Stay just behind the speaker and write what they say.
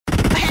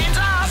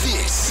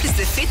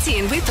the Fitzy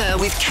and Wippa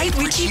with Kate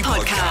Ritchie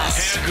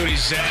podcast. How good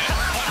is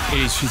that? It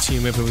is Fitzy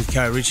and Wippa with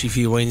Kate Ritchie for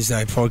your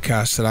Wednesday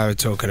podcast. Today we're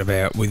talking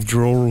about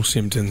withdrawal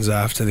symptoms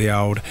after the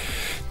old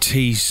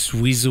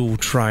T-Swizzle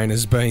train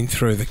has been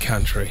through the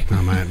country.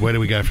 Oh, man, where do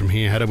we go from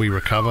here? How do we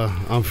recover?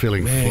 I'm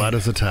feeling flat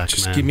as a tack,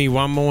 Just give me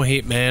one more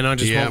hit, man. I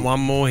just want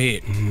one more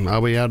hit. Are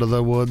we out of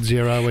the woods?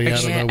 Yeah, are we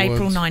out of the woods?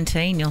 April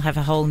 19, you'll have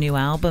a whole new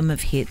album of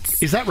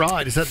hits. Is that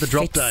right? Is that the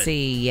drop date?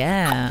 Fitzy,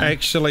 yeah.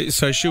 Actually,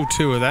 so she'll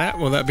tour that.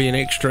 Will that be an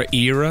extra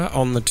era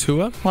on the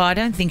tour? Well, I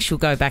don't think she'll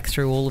go back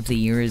through all of the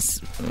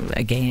eras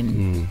again.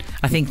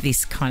 I think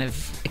this kind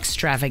of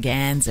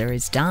extravaganza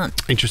is done.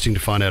 Interesting to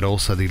find out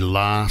also the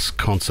last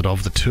concert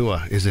of the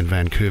tour is in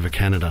Vancouver,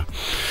 Canada.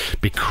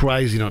 Be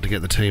crazy not to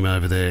get the team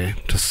over there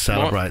to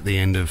celebrate the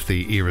end of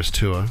the Eras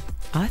tour.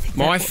 I think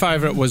my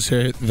favourite was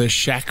the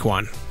Shaq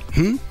one.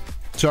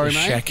 Sorry, the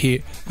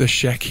mate? The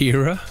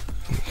Shakira.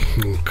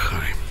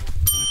 Okay.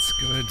 That's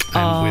good.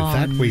 And with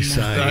that we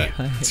say...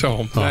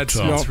 Tom, that's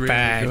Tom. not Really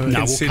bad, good. No,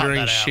 we'll cut considering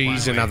that out, she's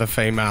won't we? another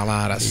female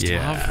artist.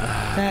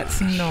 Yeah.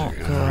 That's not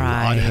great.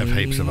 I'd have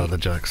heaps of other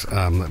jokes.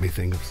 Let me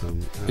think of some.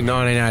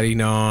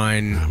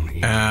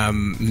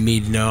 1989,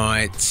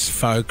 Midnights,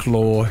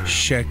 Folklore,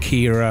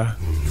 Shakira.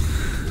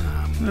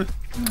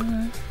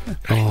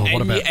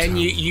 What about... And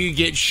you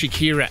get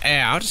Shakira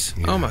out.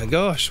 Yeah. Oh my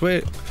gosh,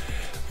 where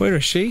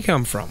does she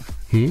come from?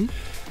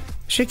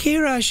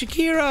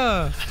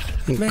 Shakira,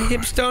 my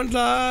hips don't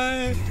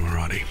lie.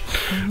 Alrighty.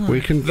 We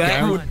can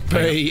that go. would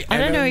be. I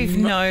don't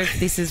know if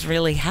this is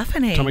really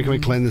happening. Tommy, can we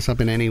clean this up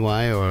in any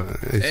way? Or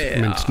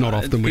it's not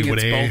often we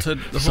would air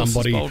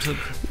somebody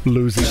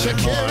losing their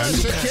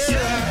mind.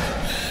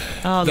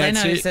 Oh,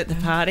 That's Leno's it. at the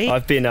party.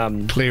 I've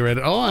been Clear it.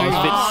 I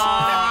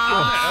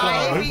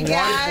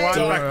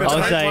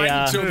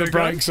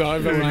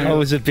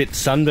was a bit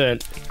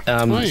sunburnt,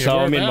 so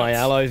I'm in my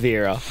aloe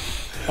vera.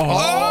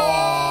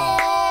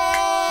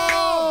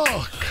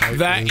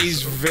 That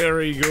is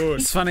very good.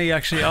 It's funny,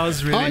 actually. I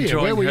was really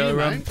enjoying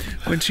her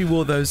when she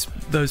wore those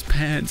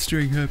pants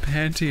during her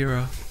pant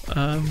era.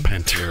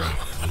 Pantera.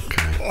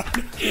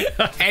 Okay.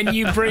 And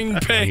you bring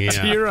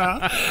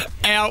Pantera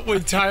out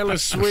with Taylor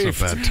Swift.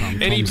 That's not bad,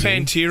 Tom. Any Tom's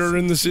in. Pantera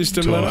in the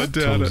system? Tom- I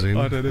doubt Tom's it. in.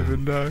 I don't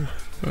even know.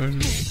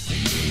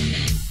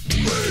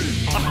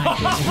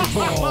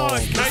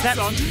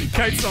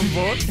 Kate's on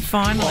board.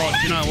 Finally.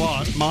 You know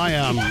what?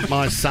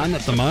 My son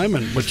at the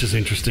moment, which is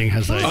interesting,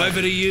 has a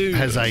Over to you.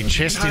 has a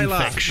chest Taylor.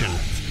 infection.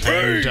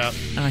 And,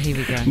 Here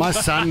we go. my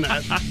son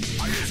at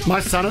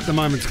the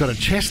moment's got a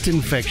chest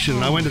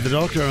infection. I went to the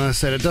doctor and I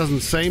said, it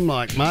doesn't seem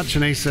like much,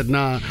 and he said,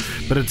 nah,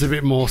 but it's a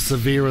bit more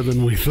severe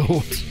than we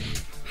thought.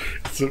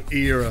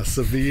 Severe.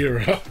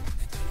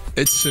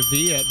 It's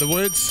severe. The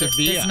word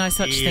severe. There's no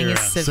such thing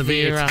as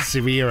severe.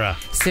 Severe.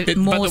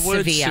 More but the word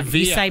severe. severe-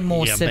 You say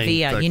more Yeah,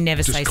 severe. being You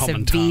never just say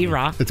common severe.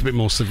 tongue. It's a bit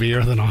more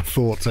severe than I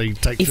thought. So you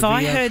take If severe.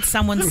 I heard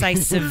someone say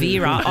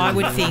severe, I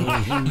would think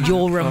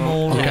you're a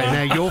moron.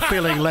 Okay, now you're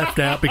feeling left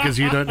out because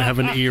you don't have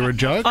an era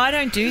joke. I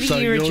don't do the so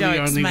era you're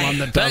jokes, the only mate. one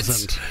that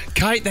doesn't.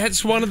 Kate,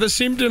 that's one of the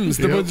symptoms.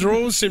 The Yep.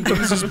 withdrawal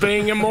symptoms is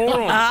being a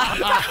moron.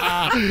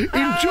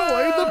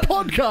 Enjoy the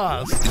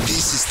podcast.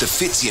 This is the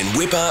Fitzy and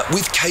Wippa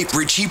with Kate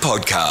Ritchie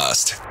podcast.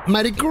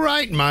 Made a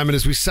great moment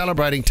as we're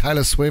celebrating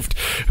Taylor Swift,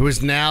 who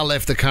has now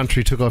left the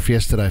country, took off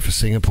yesterday for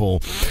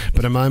Singapore.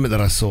 But a moment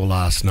that I saw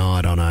last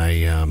night on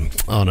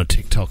a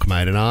TikTok,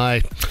 mate, and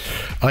I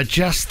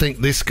just think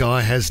this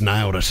guy has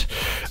nailed it.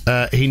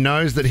 He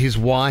knows that his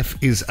wife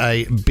is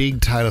a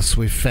big Taylor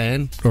Swift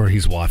fan, or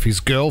his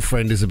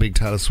girlfriend is a big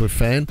Taylor Swift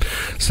fan.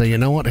 So you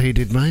know what he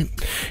did, mate?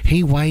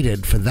 He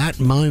waited for that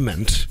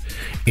moment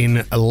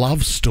in a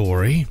love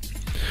story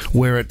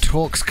where it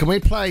talks. Can we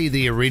play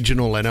the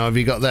original, Leno? Have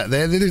you got that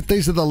there?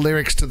 These are the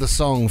lyrics to the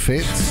song,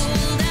 Fitz. So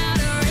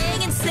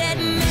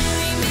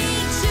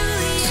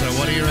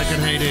what do you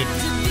reckon he did?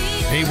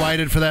 He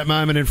waited for that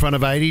moment in front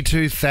of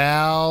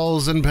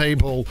 82,000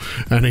 people,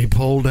 and he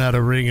pulled out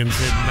a ring and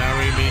said,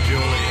 "Marry me,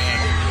 Juliet."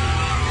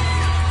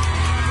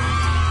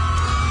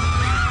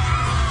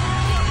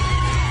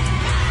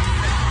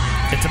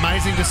 It's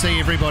amazing to see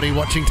everybody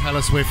watching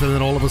Taylor Swift, and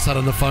then all of a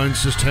sudden the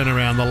phones just turn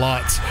around, the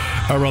lights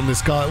are on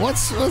this guy.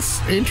 What's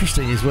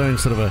interesting, he's wearing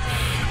sort of a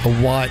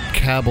white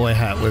cowboy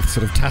hat with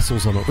sort of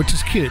tassels on it, which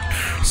is cute.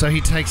 So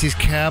he takes his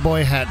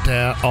cowboy hat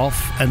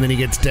off, and then he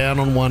gets down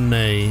on one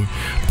knee,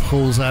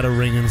 pulls out a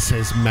ring and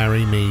says,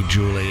 "Marry me,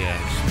 Juliet."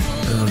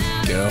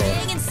 Oh,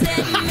 God.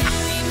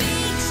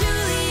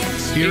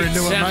 You're into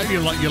it, mate.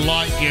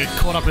 You're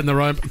caught up in the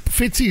room.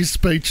 Fitzy's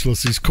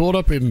speechless. He's caught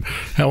up in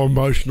how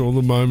emotional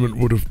the moment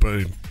would have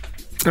been.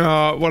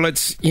 Well,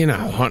 it's,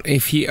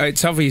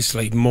 it's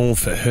obviously more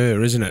for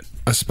her, isn't it,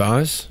 I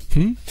suppose?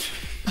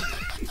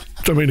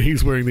 I mean,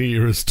 he's wearing the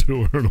Eras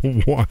tour and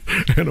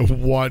a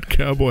white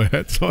cowboy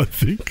hat, so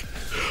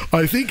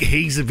I think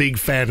he's a big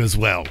fan as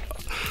well.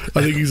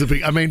 I think he's a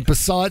big... I mean,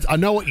 besides... I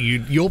know what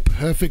your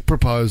perfect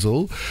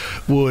proposal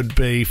would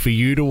be for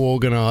you to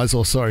organise, for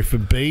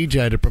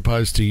BJ to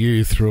propose to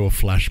you through a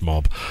flash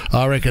mob.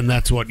 I reckon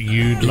that's what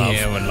you'd love.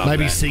 Yeah, I would love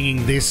Maybe that.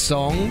 singing this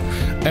song.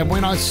 And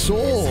when I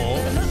saw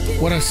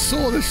when I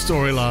saw this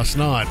story last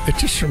night, it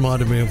just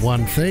reminded me of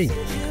one thing.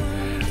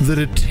 That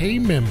a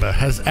team member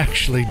has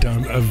actually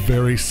done a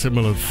very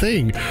similar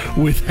thing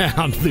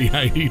without the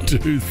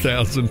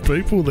 82,000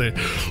 people there.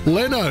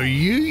 Leno,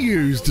 you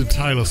used a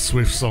Taylor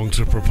Swift song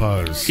to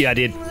propose. Yeah, I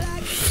did.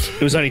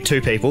 It was only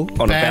 2 people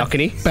on a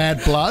balcony.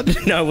 Bad blood?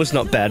 No, it was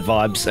not bad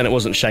vibes, and it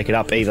wasn't Shake It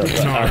Up either.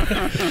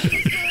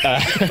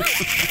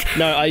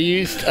 No, I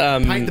used...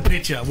 Paint the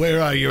picture.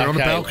 Where are you? You're on a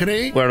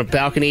balcony? We're on a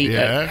balcony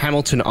at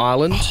Hamilton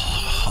Island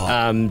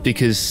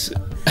because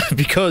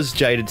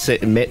Jade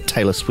had met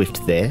Taylor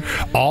Swift there.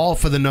 Oh,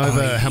 for the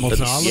Nova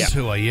Hamilton Island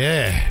tour,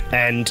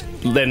 And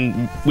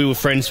then we were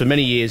friends for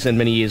many years, and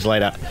many years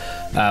later,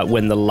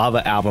 when the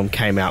Lover album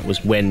came out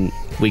was when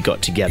we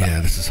got together.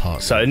 Yeah, this is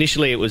hot. So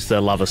initially it was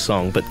the Lover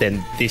song, but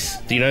then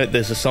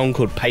there's a song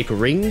called Paper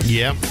Rings?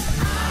 Yep.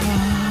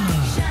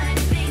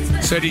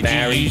 So did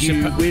Marry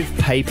you with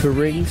paper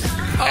rings?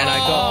 And I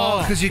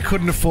got... because you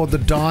couldn't afford the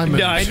diamond.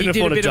 No, I couldn't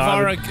afford a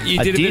diamond. You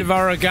did a bit of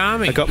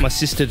origami. I got my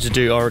sister to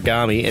do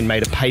origami and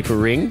made a paper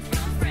ring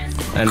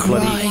and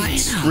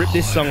bloody ripped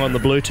this song on the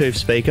Bluetooth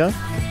speaker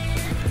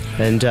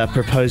and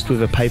proposed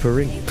with a paper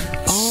ring.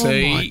 Oh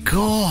my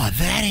God,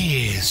 that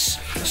is...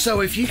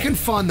 So if you can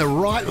find the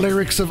right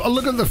lyrics of... Oh,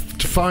 look at the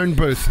phone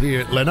booth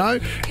here,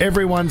 Leno.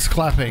 Everyone's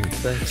clapping.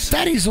 Thanks.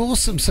 That is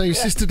awesome. So your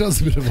sister does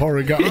a bit of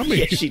origami.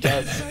 Yeah, she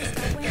does.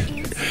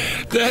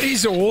 That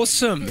is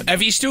awesome.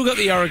 Have you still got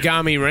the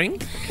origami ring?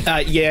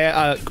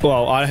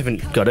 Well, I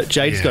haven't got it.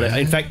 Jade's got it.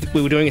 In fact,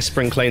 we were doing a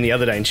spring clean the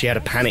other day and she had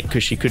a panic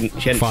because she hadn't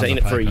seen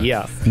it for a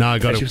year. No, I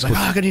got it. She was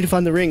like, I need to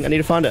find the ring. I need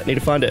to find it.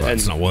 Well,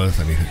 it's not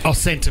worth anything. Oh,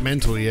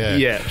 sentimental, yeah.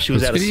 Yeah, she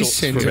was out of sorts. It is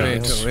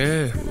sentimental,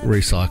 yeah.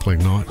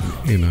 Recycling night,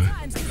 you know.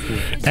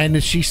 And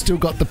has she still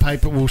got the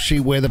paper? Will she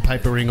wear the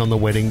paper ring on the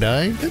wedding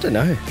day? I don't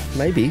know.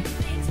 Maybe.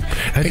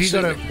 Have you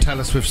got a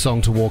Taylor Swift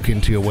song to walk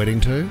into your wedding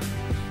to?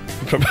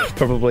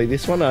 Probably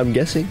this one, I'm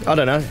guessing. I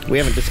don't know. We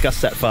haven't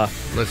discussed that far.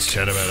 Let's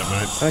chat about it,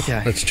 mate.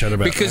 Okay. Let's chat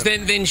about it. Because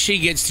then she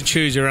gets to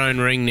choose her own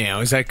ring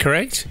now. Is that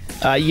correct?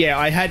 Yeah,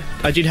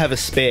 I did have a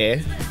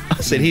spare.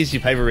 I said, here's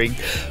your paper ring.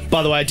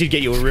 By the way, I did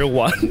get you a real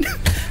one.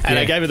 And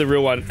I gave her the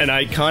real one, and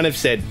I kind of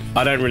said,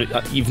 I don't really...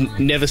 you've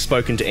never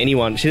spoken to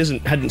anyone. She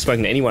hadn't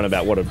spoken to anyone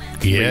about what a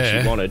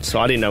ring she wanted, so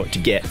I didn't know what to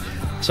get.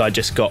 So I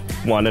just got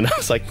one, and I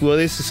was like, well,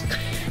 this is...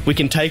 We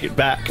can take it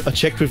back. I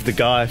checked with the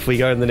guy. If we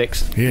go in the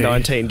next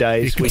 19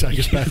 days, we can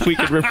take it back. We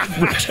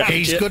can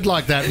He's good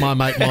like that, my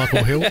mate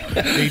Michael Hill.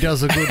 He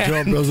does a good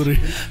job, doesn't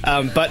he?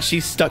 But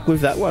she's stuck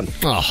with that one.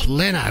 Oh,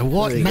 Leno,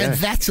 what? Man,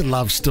 that's a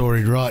love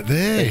story right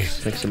there.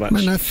 Thanks so much.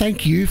 No,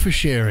 thank you for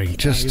sharing.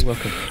 Just you're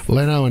welcome.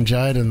 Leno and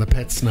Jade and the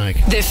pet snake.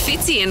 The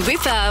Fitzy and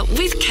Wippa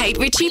with Kate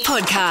Ritchie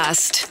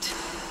podcast.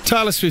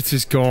 Taylor Swift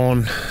is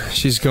gone.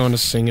 She's gone to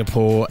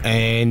Singapore,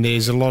 and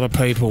there's a lot of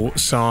people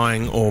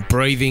sighing or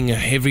breathing a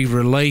heavy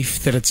relief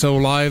that it's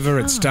all over,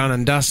 it's done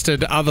and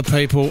dusted. Other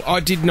people, I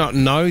did not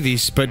know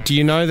this, but do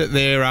you know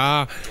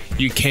that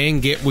you can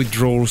get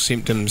withdrawal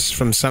symptoms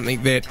from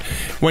something that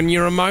when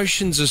your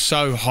emotions are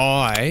so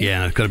high...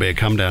 Yeah, it's got to be a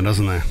come down,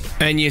 doesn't there?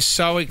 And you're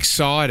so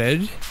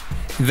excited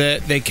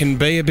that there can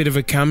be a bit of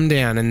a come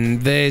down,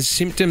 and there's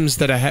symptoms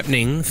that are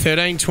happening.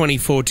 13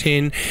 24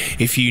 10.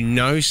 If you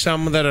know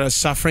some that are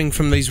suffering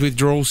from these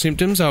withdrawal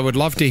symptoms, I would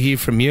love to hear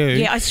from you.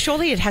 Yeah,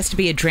 surely it has to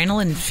be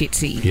adrenaline,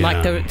 Fitzy. Yeah.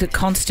 Like the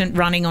constant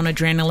running on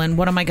adrenaline.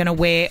 What am I going to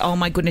wear? Oh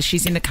my goodness,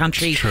 she's in the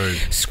country. True.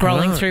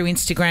 Scrolling through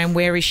Instagram.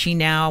 Where is she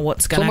now?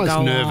 What's going to go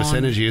on? It's almost nervous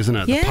energy, isn't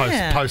it?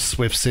 Yeah. The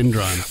post-Swift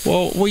syndrome.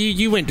 Well,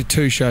 you went to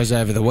 2 shows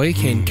over the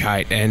weekend,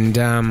 Kate, and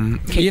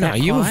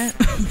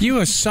you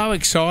were so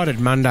excited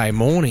Monday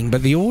morning,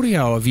 but the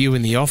audio of you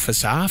in the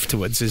office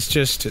afterwards is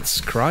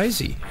it's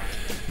crazy.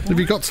 Have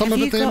you got some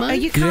of it there, mate? Are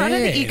you kind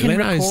that you can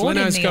record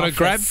Leno's in the got office? a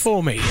grab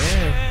for me.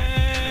 Yeah.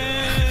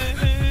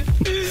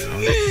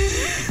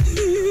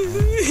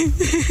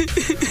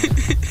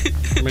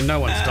 I mean, no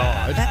one's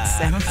died. That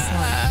sounds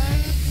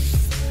like...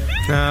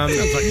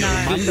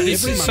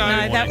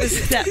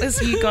 that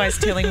was you guys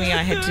telling me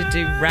I had to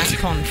do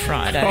rap on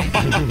Friday.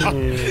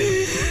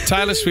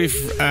 Taylor Swift,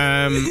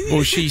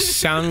 she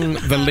sung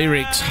the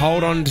lyrics,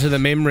 hold on to the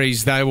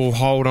memories, they will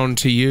hold on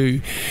to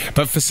you.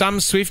 But for some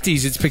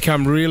Swifties, it's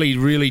become really,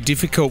 really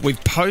difficult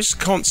with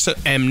post-concert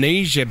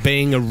amnesia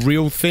being a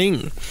real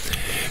thing.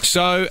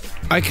 So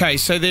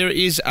there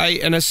is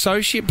an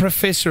associate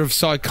professor of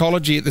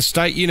psychology at the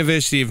State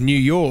University of New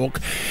York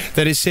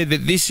that has said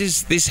that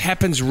this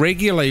happens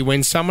regularly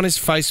when someone is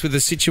faced with a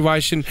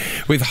situation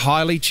with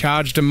highly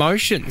charged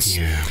emotions.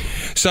 Yeah.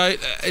 So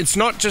it's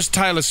not just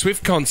Taylor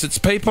Swift concerts.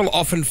 People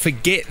often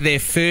forget their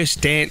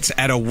first dance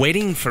at a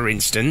wedding, for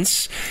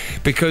instance,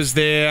 because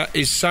there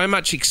is so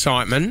much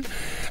excitement.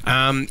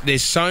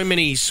 There's so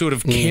many sort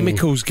of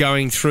chemicals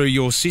going through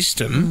your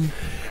system.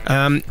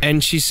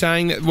 And she's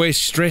saying that we're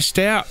stressed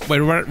out.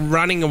 We're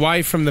running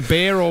away from the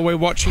bear, or we're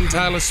watching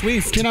Taylor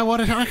Swift. Do you know what?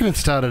 I reckon it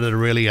started at a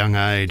really young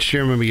age.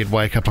 You remember you'd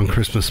wake up on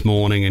Christmas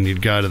morning and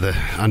you'd go to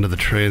under the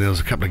tree and there was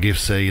a couple of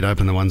gifts there. You'd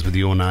open the ones with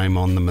your name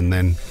on them and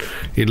then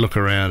you'd look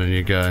around and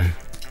you'd go,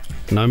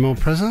 no more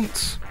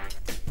presents?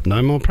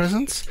 No more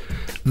presents?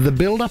 The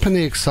build-up and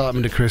the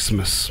excitement of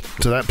Christmas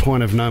to that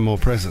point of no more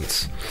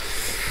presents.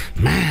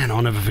 Man,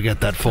 I'll never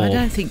forget that fall. I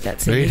don't think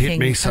that's anything. It hit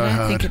me so hard. I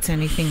don't think it's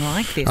anything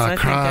like this. I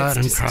cried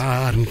think that's and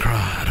cried and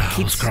cried.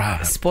 I was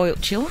crying.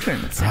 Spoilt children.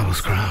 I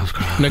was crying.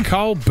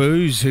 Nicole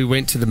Booze, who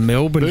went to the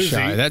Melbourne Boozy.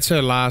 show, that's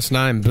her last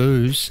name,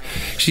 Booze.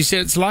 She said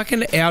it's like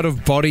an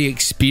out-of-body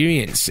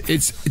experience.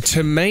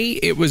 To me,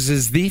 it was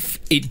as if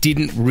it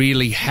didn't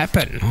really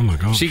happen. Oh, my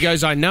God. She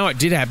goes, I know it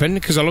did happen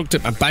because I looked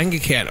at my bank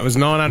account. It was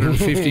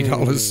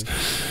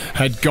 $950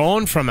 had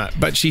gone from it.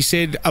 But she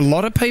said a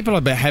lot of people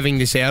are having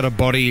this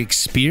out-of-body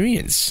experience.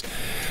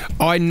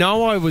 I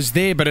know I was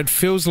there, but it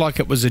feels like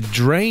it was a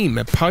dream.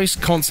 A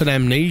post-concert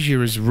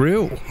amnesia is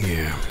real.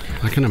 Yeah,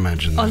 I can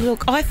imagine that. Oh,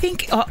 look, I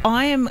think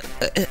I am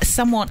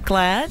somewhat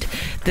glad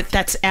that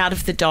that's out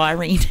of the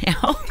diary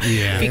now.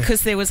 Yeah.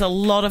 Because there was a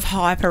lot of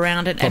hype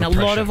around it and a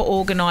lot of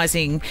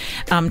organising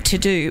to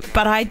do.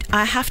 But I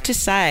have to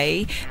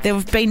say, there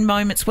have been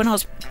moments when I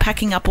was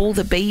packing up all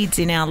the beads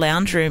in our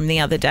lounge room the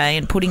other day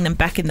and putting them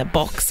back in the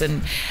box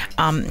and...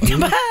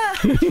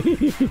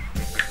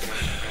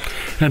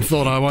 And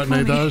thought I won't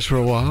need those for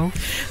a while.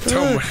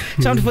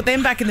 Time to put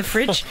them back in the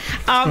fridge.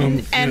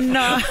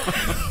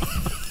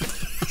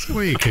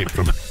 Where you keep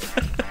them?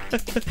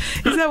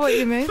 Is that what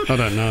you mean? I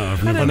don't know.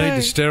 I need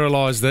to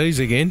sterilise these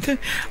again.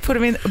 Put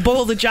them in,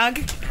 boil the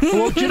jug.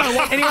 Well, do you know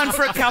what? Anyone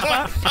for a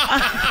cuppa?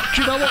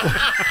 Do you know what?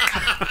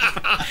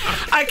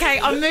 Okay,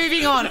 I'm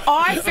moving on.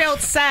 I felt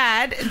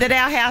sad that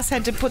our house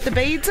had to put the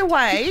beads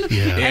away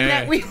and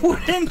that we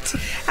wouldn't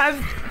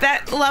have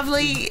that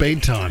lovely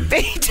bead time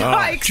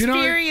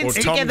experience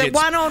together,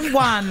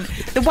 one-on-one.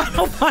 The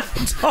one-on-one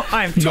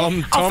time.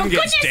 Tom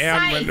gets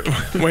down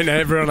when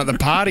everyone at the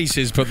party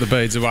says put the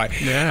beads away.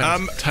 Yeah,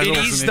 it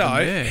is, though.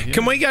 There, yeah.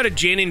 Can we go to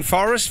Jen in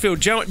Forestville?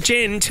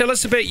 Jen, tell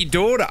us about your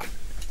daughter.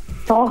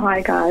 Oh,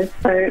 hi, guys.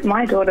 So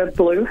my daughter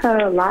blew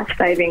her life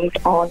savings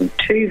on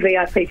 2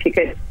 VIP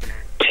tickets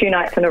 2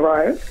 nights in a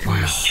row.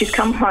 Wow. She's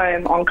come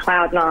home on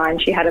cloud 9.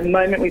 She had a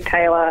moment with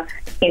Taylor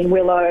in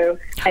Willow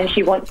and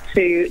she wants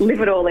to live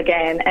it all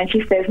again. And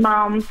she says,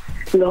 Mum,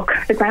 look,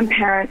 the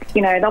grandparents,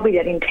 they'll be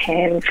dead in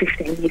 10,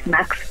 15 years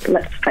max,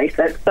 let's face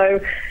it.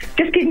 So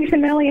just give me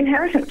some early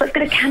inheritance. Let's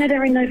go to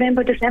Canada in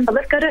November, December.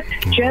 Let's go to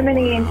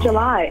Germany in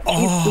July.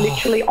 She's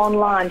literally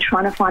online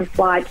trying to find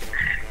flights,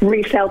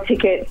 resale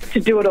tickets to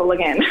do it all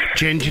again.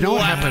 Jen, do you know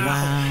what happened?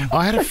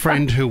 I had a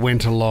friend who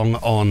went along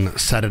on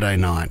Saturday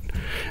night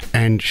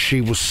and she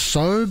was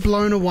so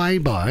blown away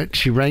by it.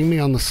 She rang me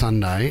on the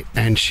Sunday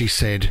and she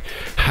said,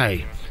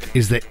 hey,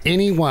 is there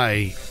any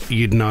way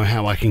you'd know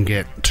how I can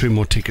get 2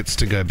 more tickets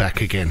to go back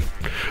again?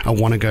 I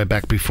want to go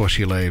back before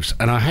she leaves.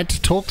 And I had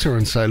to talk to her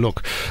and say,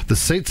 look, the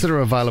seats that are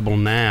available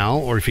now,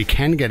 or if you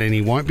can get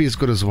any, won't be as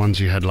good as the ones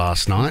you had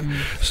last night.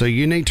 So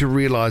you need to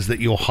realise that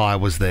your high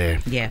was there.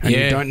 Yeah. And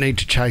you don't need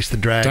to chase the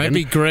dragon. Don't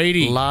be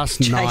greedy.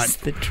 Last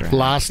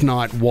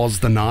night was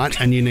the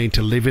night, and you need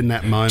to live in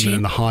that moment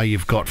and the high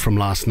you've got from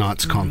last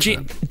night's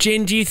concert.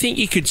 Jen, do you think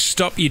you could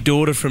stop your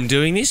daughter from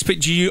doing this? But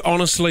do you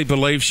honestly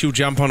believe she'll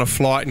jump on a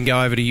flight and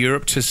go over to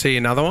Europe to see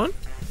another one?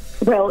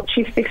 Well,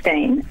 she's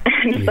 15,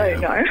 so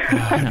no.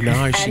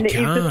 No, she and it is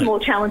can't. the small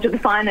challenge of the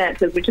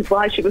finances, which is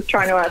why she was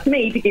trying to ask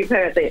me to give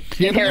her the But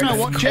you know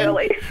what, Jen?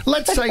 early.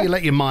 Let's say you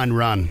let your mind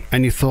run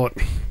and you thought,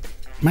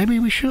 maybe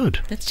we should.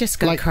 Let's just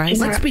go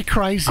crazy. Let's be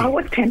crazy. I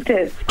was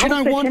tempted. Do you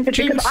know what,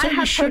 Jen? Because I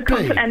have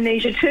post-concert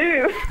amnesia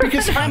too.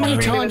 Because how many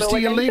times do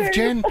you live,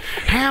 Jen?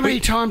 How many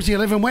times do you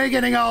live? And we're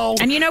getting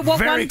old. And you know what?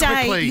 Very One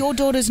day quickly. your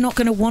daughter's not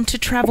going to want to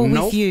travel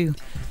with you.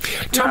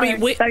 Tommy,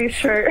 No, so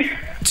true.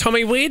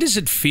 Tommy, where does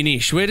it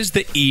finish? Where does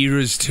the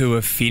Eras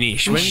tour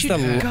finish? When's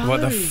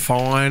the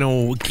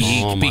final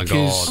gig? Oh, my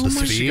God. The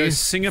She Sphere. goes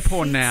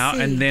Singapore now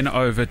and then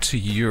over to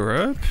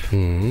Europe.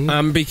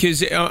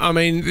 Because, I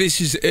mean, this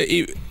is...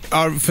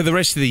 for the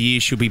rest of the year,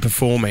 she'll be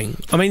performing.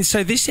 I mean,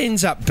 so this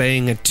ends up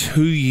being a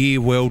 2-year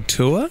world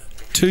tour?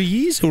 2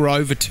 years or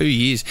over 2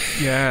 years?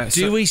 Yeah.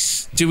 Do we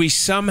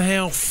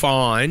somehow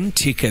find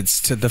tickets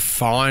to the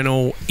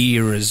final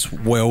Eras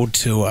world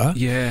tour?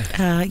 Yeah.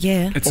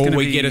 Yeah. It's Or gonna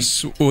we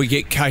be-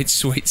 get Kate's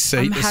sweet seat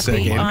I'm to see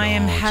happy. him. I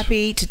am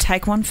happy to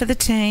take one for the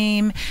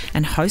team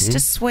and host a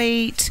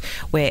suite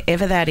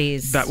wherever that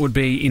is. That would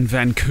be in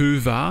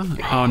Vancouver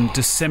on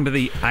December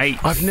the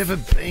 8th. I've never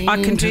been I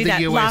can to do the that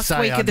USA. last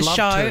week of I'd the love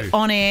show to.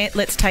 on air.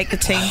 Let's take the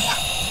team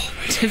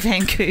to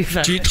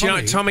Vancouver. Do you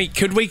know, Tommy,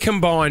 could we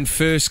combine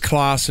first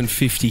class and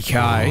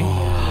 50K?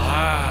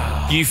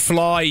 You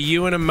fly,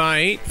 you and a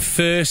mate,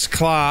 first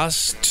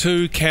class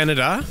to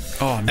Canada,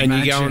 and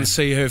you go and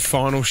see her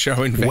final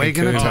show in Vancouver. We're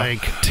going to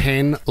take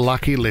 10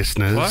 lucky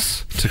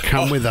listeners to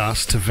come with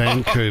us to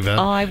Vancouver.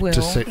 I will.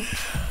 To see.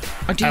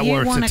 Or do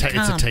you want to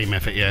It's a team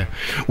effort, yeah.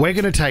 We're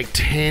going to take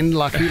 10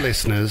 lucky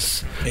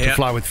listeners to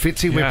fly with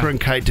Fitzy, Wippa and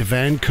Kate to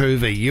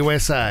Vancouver,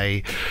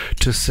 USA,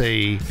 to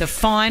see... the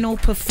final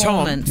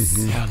performance.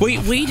 Tom,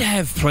 we'd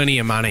have plenty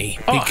of money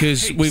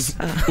because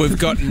we've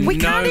got we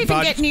can't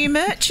even get new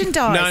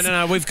merchandise.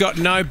 No. We've got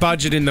no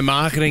budget in the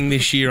marketing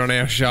this year on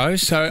our show,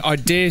 so I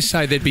dare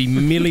say there'd be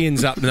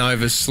millions up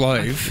Nova's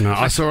sleeve. No,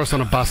 I saw us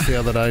on a bus the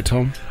other day,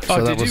 Tom.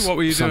 So did you? What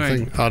were you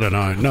doing? I don't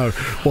know. No,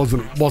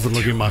 wasn't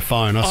looking at my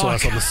phone. I saw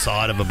us on the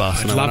side of a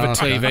bus. I'd love a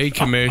TV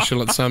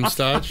commercial at some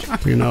stage.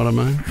 You know what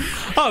I mean?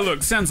 Oh,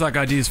 look, sounds like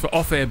ideas for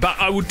off-air, but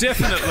I will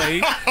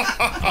definitely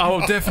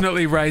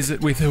raise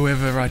it with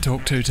whoever I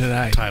talk to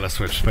today. Taylor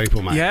Swift's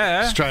people, mate.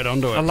 Yeah. Straight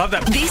onto it. I love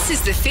that. This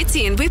is the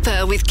Fitzy and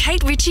Wippa with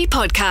Kate Ritchie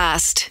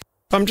podcast.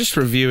 I'm just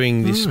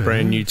reviewing this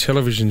brand new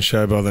television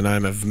show by the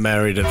name of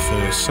Married at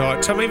First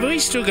Sight. Tell me, have we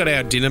still got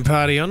our dinner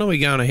party on? Are we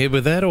going ahead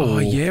with that? Or? Oh,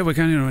 yeah, we're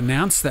going to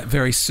announce that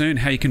very soon,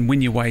 how you can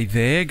win your way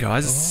there,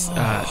 guys.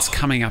 It's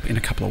coming up in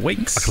a couple of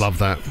weeks. I love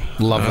that.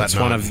 Love that. It's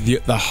one of the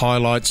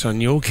highlights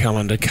on your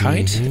calendar,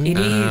 Kate. Mm-hmm. It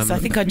is. I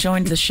think I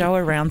joined the show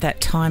around that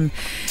time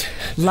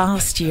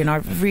last year, and I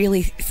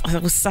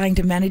was saying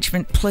to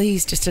management,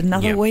 please, just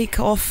another week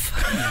off.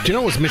 Do you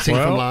know what was missing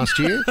from last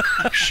year?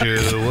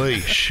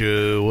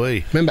 Sure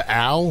we. Remember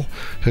Al,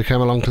 who came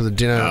along to the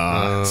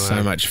dinner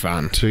so much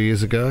fun 2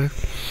 years ago?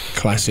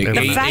 Classic.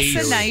 The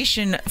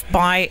fascination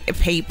by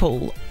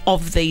people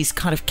of these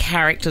kind of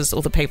characters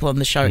or the people on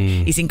the show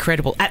is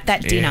incredible. At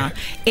that dinner,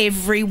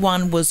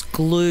 everyone was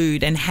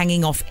glued and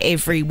hanging off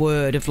every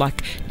word of,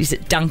 like, is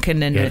it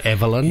Duncan and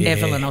Evelyn?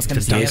 Evelyn, I was going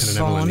to say. Duncan and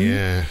Evelyn,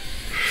 yeah.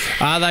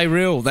 Are they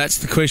real? That's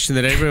the question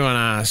that everyone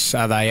asks.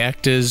 Are they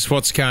actors?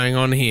 What's going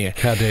on here?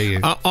 How dare you?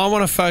 I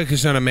want to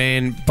focus on a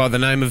man by the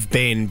name of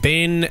Ben.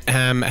 Ben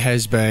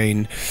he's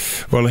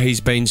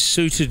been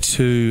suited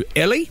to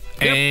Ellie.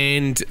 Yep.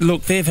 And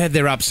look, they've had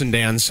their ups and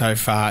downs so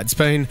far. It's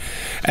been,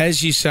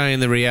 as you say in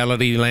the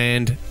reality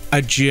land,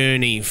 a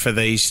journey for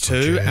these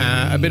two.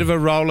 A bit of a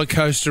roller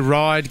coaster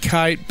ride,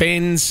 Kate.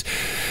 Ben's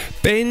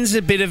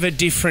a bit of a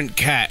different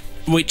cat,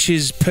 which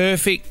is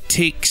perfect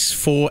ticks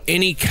for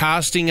any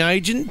casting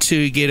agent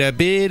to get a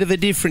bit of a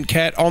different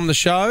cat on the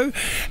show.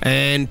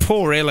 And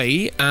poor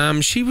Ellie,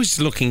 she's just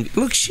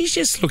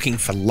looking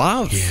for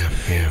love.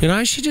 Yeah. You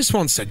know, she just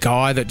wants a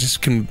guy that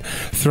just can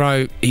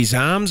throw his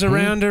arms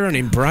around her and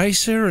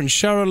embrace her and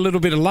show her a little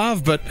bit of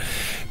love. But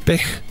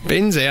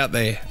Ben's out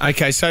there.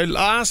 Okay, so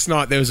last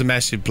night there was a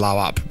massive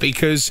blow-up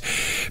because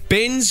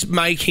Ben's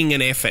making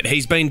an effort.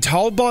 He's been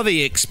told by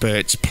the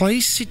experts,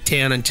 please sit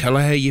down and tell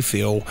her how you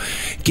feel.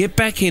 Get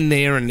back in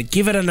there and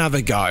give it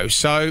another go.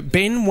 So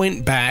Ben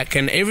went back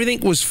and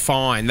everything was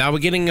fine. They were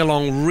getting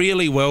along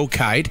really well,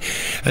 Kate.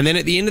 And then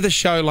at the end of the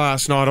show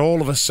last night,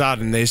 all of a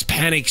sudden, there's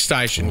panic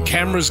station.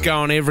 Cameras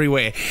going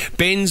everywhere.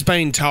 Ben's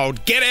been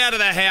told, get out of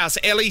the house.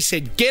 Ellie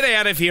said, get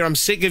out of here. I'm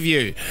sick of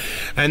you.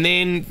 And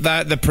then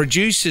the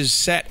producers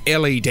sat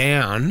Ellie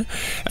down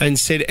and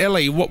said,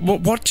 Ellie,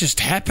 what just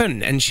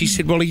happened? And she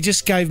said, well, he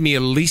just gave me a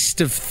list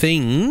of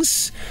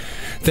things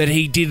that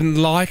he didn't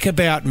like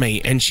about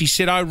me. And she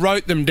said, I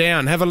wrote them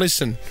down. Have a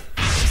listen.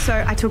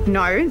 So I took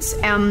notes.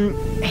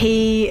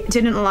 He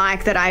didn't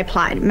like that I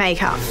applied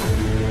makeup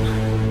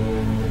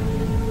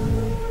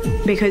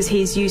because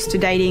he's used to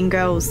dating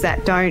girls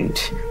that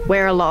don't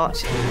wear a lot.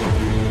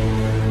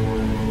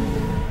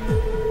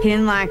 He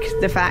didn't like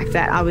the fact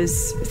that I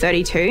was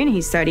 32 and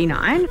he's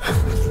 39.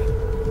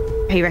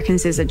 He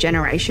reckons there's a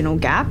generational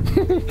gap.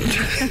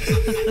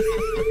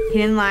 He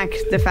didn't like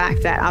the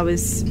fact that I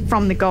was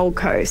from the Gold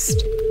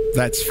Coast.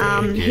 That's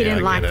fair. He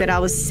didn't like that I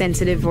was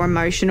sensitive or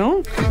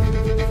emotional.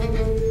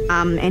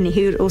 And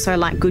he would also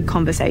like good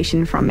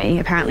conversation from me.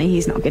 Apparently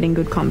he's not getting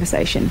good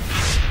conversation.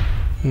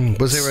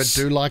 Was there a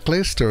do-like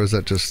list or is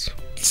that just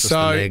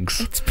an eggs?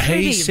 It's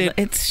pretty.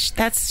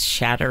 That's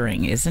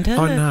shattering, isn't it?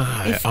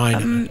 I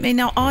know. You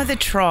know, either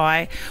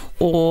try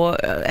or,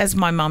 as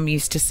my mum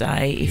used to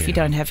say, if you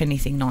don't have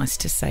anything nice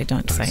to say,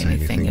 don't say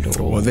anything at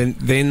all. Well,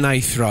 then they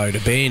throw to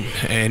Ben,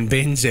 and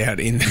Ben's out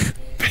in.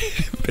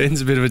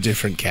 Ben's a bit of a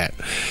different cat.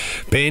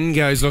 Ben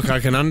goes, look, I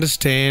can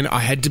understand. I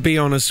had to be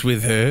honest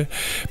with her,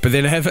 but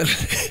then have a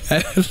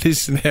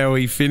listen how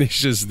he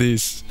finishes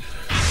this.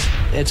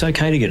 It's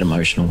okay to get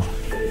emotional,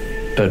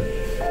 but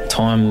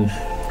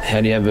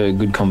how do you have a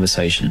good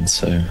conversation?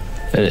 So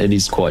it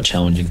is quite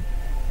challenging.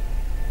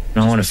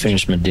 And I want to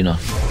finish my dinner.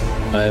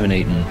 I haven't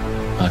eaten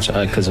much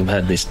because I've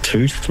had this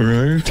tooth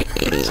removed,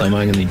 so I'm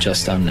only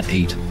just starting to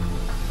eat.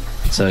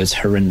 So it's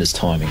horrendous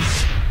timing.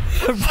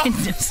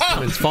 Horrendous.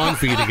 It's fine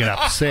for you to get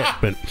upset,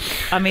 but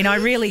I mean, I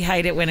really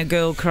hate it when a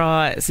girl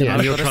cries.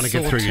 And you're trying to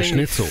get through your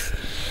schnitzel.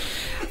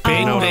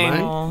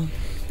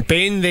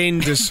 Ben then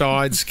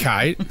decides,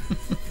 Kate,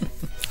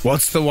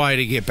 what's the way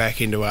to get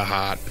back into her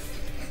heart?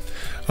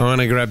 I'm going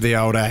to grab the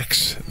old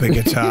axe, the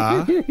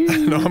guitar,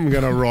 and I'm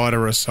going to write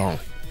her a song.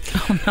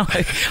 Oh, no.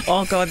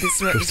 Oh, God,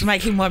 this is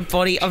making my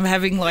body... I'm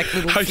having, like,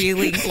 little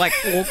feeling, like,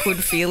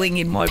 awkward feeling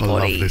in my I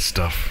body. love this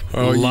stuff.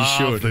 Oh, love you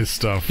should. this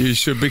stuff. You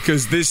should,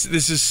 because this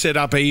is set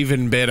up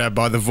even better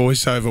by the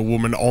voiceover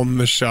woman on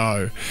the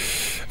show.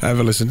 Have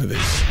a listen to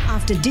this.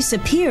 After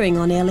disappearing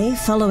on Ellie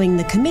following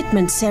the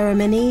commitment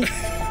ceremony,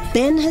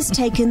 Ben has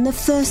taken the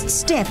first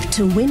step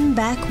to win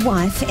back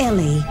wife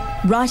Ellie,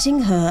 writing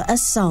her a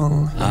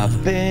song.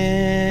 I've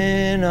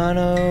been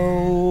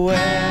unaware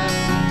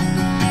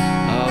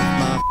of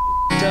my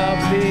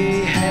f***ed-up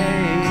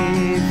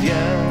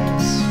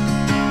behaviours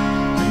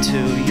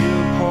until you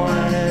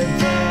pointed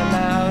them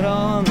out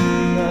on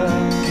the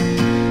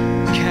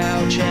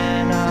couch,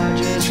 and I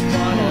just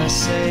wanna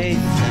say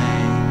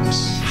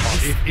thanks.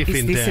 If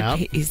in doubt...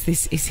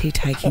 Is he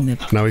taking the...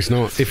 No, he's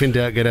not. If in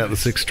doubt, get out the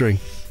 6 string.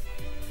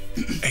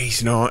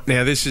 He's not.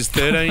 Now, this is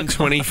 13,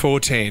 24,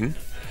 10.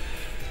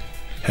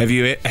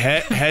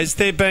 Has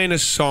there been a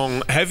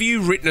song... Have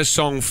you written a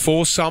song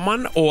for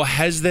someone, or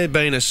has there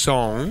been a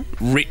song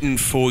written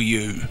for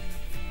you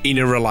in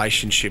a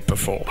relationship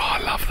before? Oh, I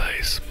love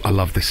these. I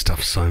love this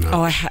stuff so much.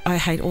 Oh, I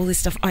hate all this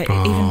stuff.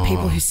 Even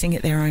people who sing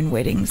at their own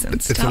weddings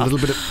and stuff. It's a little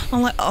bit of...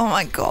 I'm like, oh,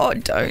 my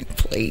God, don't,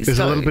 please. There's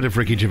don't. a little bit of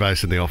Ricky Gervais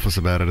in The Office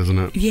about it, isn't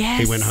it?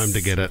 Yes. He went home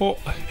to get it. Well,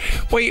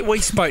 we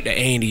spoke to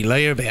Andy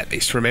Lee about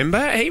this,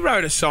 remember? He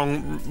wrote a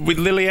song with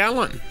Lily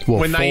Allen. Well,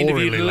 when they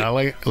interviewed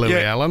Lily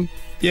Allen?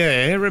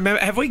 Yeah, remember?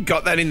 Have we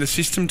got that in the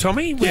system,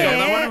 Tommy?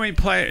 Yeah. Why don't we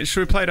play it?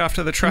 Should we play it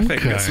after the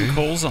traffic and get some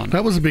calls on?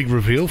 That was a big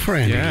reveal for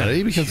Andy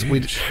Lee, because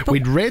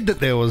we'd read that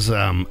there was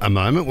a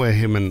moment where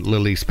him and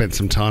Lily spent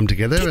some time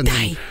together. Did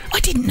they? I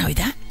didn't know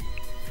that.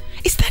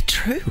 Is that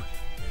true?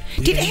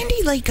 Did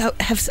Andy Lee go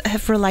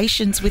have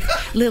relations with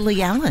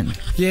Lily Allen?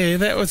 Yeah,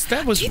 that was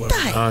Did well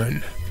they?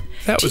 known.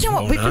 That Do was you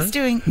know what well Wippa's known.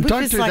 doing?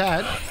 Don't Wippa's do like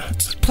that.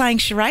 playing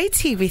charades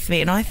here with me,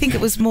 and I think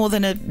it was more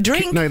than a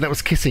drink. No, that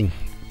was kissing.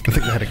 I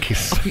think they had a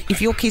kiss.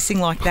 If you're kissing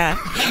like that,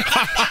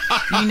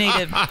 you need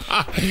a...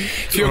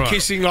 If you're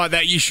kissing like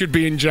that, you should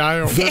be in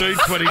jail. 13,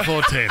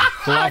 24, 10.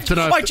 Love to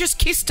know. I just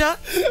kissed her.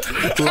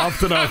 Love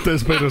to know if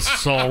there's been a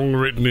song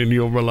written in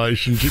your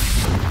relationship.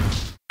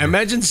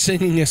 Imagine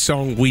singing a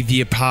song with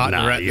your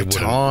partner at the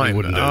time. You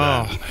wouldn't do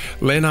that.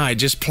 Leno,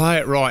 just play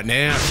it right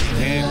now.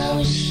 I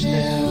wish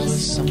there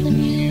was something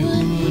you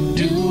would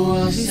do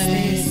or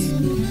say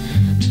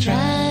to try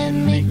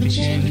and make me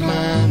change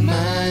my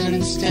mind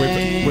and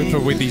stay. Wippa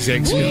with his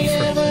ex-girlfriend. We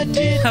never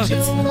did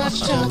too much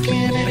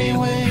talking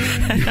anyway.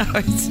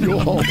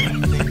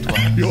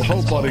 Your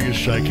whole body is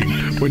shaking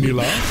when you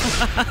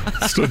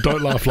laugh. So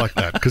don't laugh like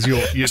that, because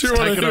you're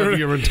taking over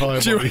your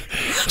entire body.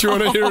 Do you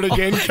want to hear it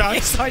again, Kate?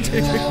 Yes, I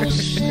do. I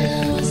wish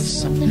there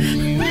was something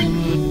you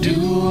would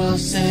do or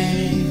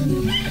say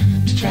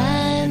to try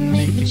and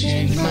make me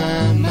change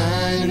my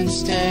mind and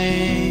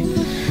stay.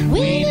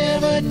 We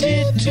never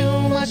did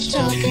too much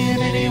talking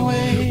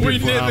anyway. We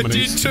never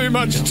did too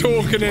much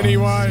talking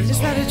anyway. Is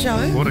that a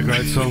joke? What a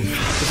great song.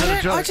 Is that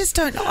a joke? I just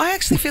don't... I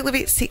actually feel a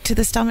bit sick to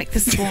the stomach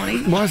this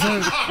morning. Why is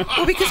that?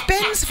 Well, because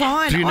Ben's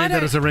fine. Do you need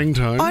that as a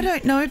ringtone? I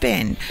don't know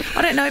Ben.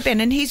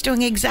 And he's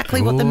doing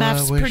exactly what the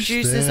maths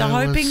producers are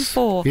hoping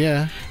for.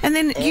 Yeah. And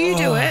then you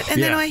do it,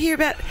 and then yeah. I hear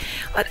about...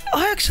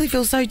 I actually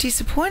feel so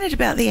disappointed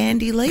about the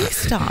Andy Lee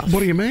stuff. What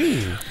do you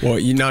mean? Well,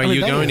 you know,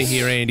 you're that going to is-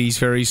 hear Andy's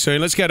very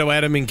soon. Let's go to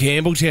Adam in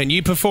Campbelltown.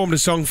 You performed a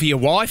song for your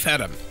wife,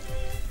 Adam.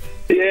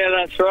 Yeah,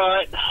 that's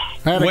right.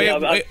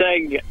 I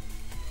sang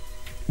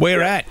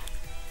Where at?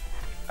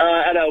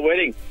 at our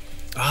wedding.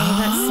 Oh,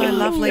 that's so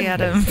lovely,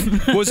 Adam.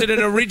 Was it an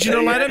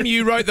original, Adam?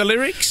 You wrote the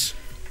lyrics?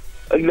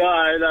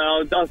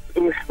 No.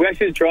 We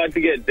actually tried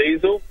to get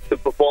Diesel to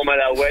perform at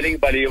our wedding,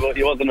 but he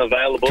wasn't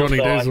available. Johnny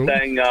so Diesel.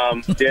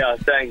 I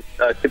sang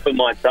Tip of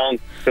My Tongue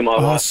to my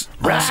wife. So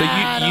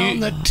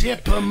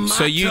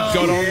you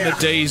got on the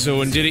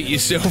diesel and did it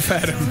yourself,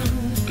 Adam.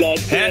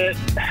 That's it.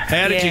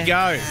 How did you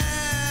go?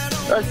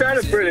 That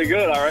sounded pretty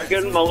good, I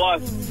reckon. My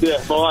wife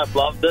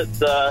loved it.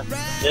 No,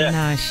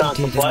 she can't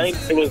complain.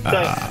 It was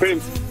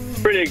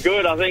pretty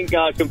good, I think,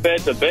 compared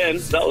to Ben.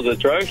 That was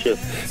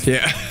atrocious.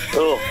 Yeah.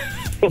 Oh.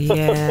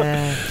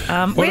 Yeah.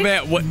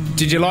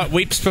 Did you like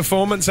Whip's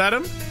performance,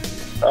 Adam?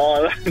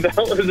 Oh, that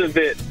was a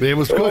bit... It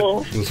was good.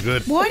 Oh. It was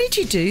good. Why did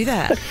you do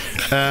that?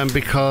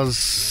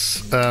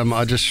 Because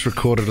I just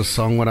recorded a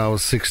song when I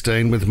was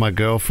 16 with my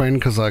girlfriend,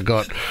 because I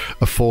got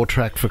a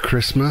 4-track for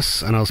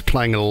Christmas, and I was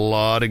playing a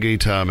lot of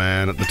guitar,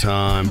 man, at the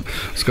time.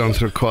 I was going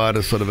through quite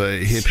a sort of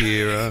a hippie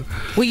era.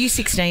 Were you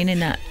 16 in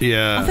that?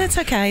 Yeah. Oh, that's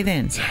okay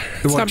then.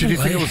 What, did you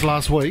think it was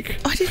last week?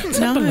 I didn't It's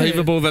know.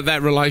 unbelievable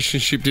that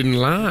relationship didn't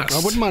last. I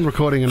wouldn't mind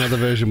recording another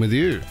version with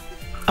you.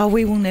 Oh,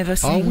 we will never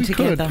sing we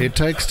together. could. It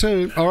takes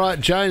two. All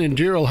right, Jane and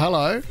Dural,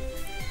 hello.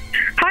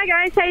 Hi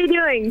guys, how you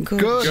doing?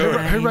 Good.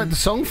 Who wrote the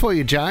song for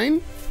you,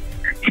 Jane?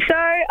 So,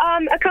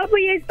 a couple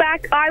of years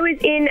back, I was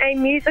in a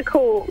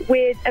musical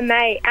with a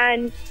mate,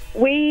 and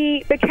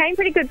we became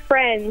pretty good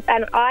friends,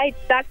 and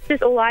that's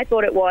just all I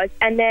thought it was.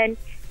 And then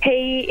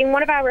in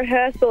one of our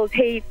rehearsals,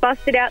 he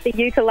busted out the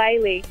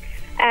ukulele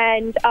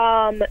and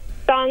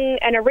sung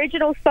an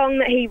original song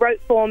that he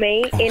wrote for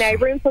me in a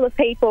room full of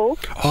people.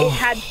 It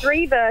had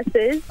 3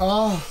 verses.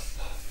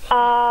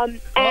 And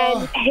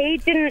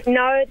he didn't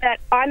know that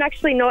I'm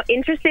actually not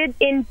interested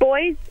in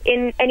boys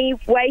in any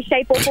way,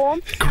 shape or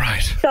form.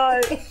 Great.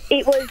 So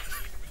it was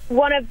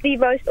one of the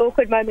most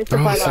awkward moments of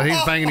my life. So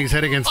he's banging his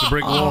head against the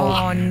brick wall.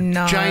 Oh,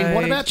 no. Jane,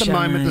 what about the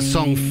moment the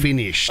song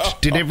finished?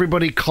 Did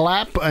everybody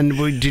clap and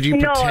did you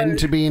pretend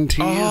to be in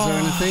tears or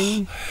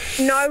anything?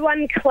 No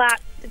one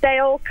clapped. They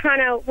all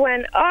kind of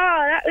went,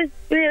 "Oh, that was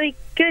really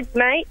good,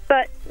 mate,"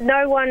 but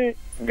no one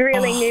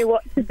really knew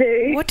what to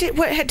do. What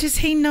does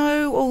he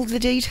know all the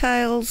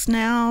details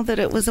now that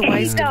it was a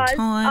waste of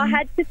time? I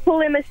had to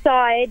pull him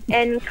aside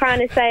and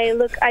kind of say,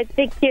 "Look, I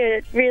think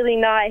you're really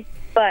nice,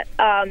 but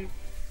I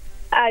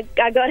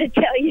got to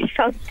tell you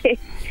something."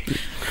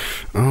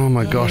 Oh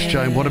my gosh,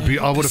 Jane!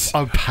 I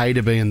would pay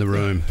to be in the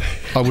room.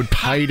 I would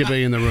pay to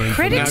be in the room.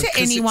 Credit to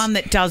anyone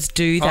that does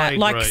do that.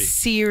 Like,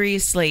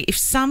 seriously, if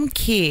some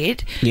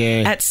kid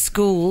at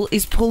school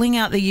is pulling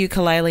out the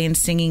ukulele and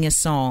singing a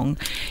song,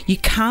 you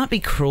can't be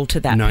cruel to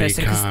that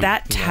person, because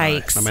that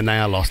takes. I mean, they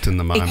are lost in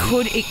the moment.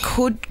 It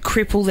could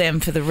cripple them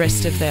for the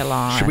rest of their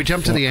life. Should we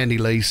jump to the Andy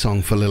Lee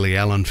song for Lily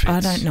Allen? Fitz? I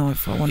don't know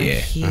if I want to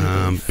hear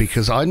this.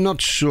 Because I'm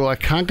not sure. I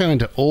can't go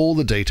into all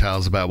the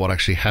details about what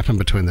actually happened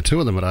between the two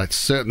of them, but I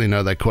certainly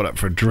know they caught up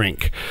for a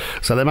drink.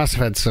 So they must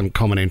have had some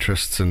common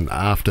interests, and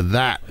after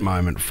that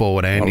moment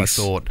forward, Andy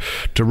thought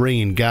to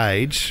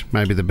re-engage,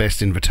 maybe the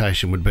best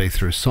invitation would be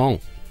through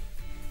song.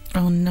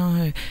 Oh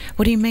no!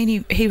 What do you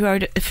mean he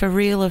wrote it for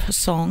real, a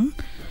song?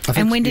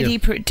 And when did he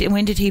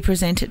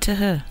present it to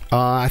her?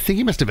 I think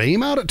he must have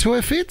emailed it to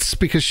her, Fitz,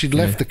 because she'd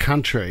left the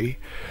country.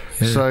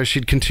 So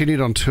she'd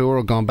continued on tour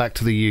or gone back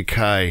to the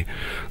UK.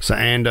 So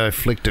Ando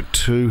flicked it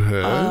to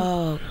her.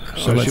 Oh,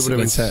 so let's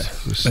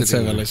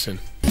have a listen.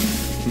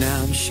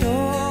 Now I'm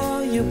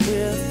sure you're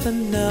with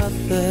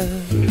another,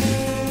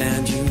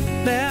 and you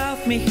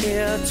left me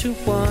here to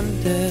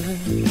wonder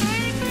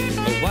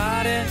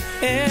what it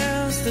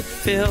is that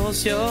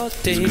fills your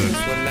days.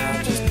 Well,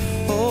 I just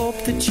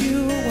hope that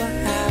you are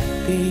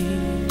happy.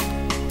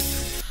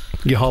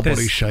 Your whole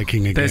body's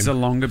shaking again. There's a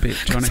longer bit.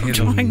 Do you want to hear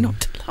I'm trying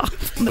not to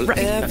laugh on the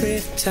radio.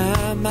 Every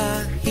time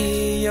I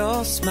hear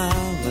your smile,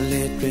 well,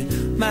 it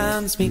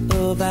reminds me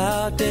of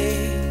our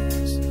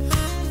days.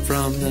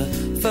 From the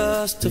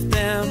first of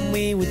them,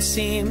 we would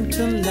seem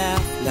to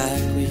laugh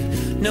like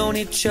we've known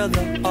each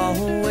other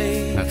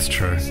always. That's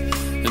true.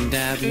 And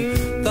have you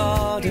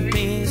thought of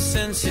me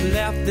since you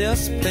left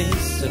this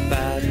place? If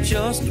I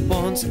just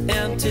once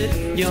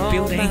entered your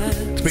mind,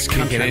 it's a bit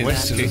country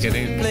western.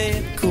 Play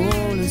it cool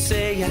and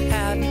say I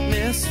hadn't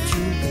missed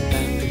you, but I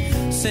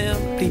could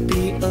simply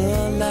be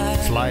alive.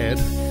 It's layered.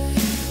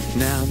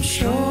 Now I'm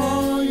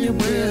sure you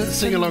will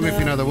sing along if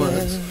you know the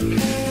words.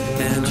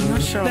 I'm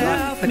not sure.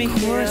 The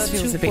chorus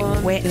feels a bit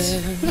wet.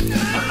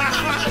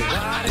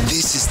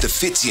 This is the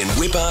Fitzy and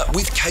Wippa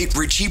with Kate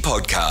Ritchie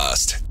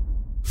podcast.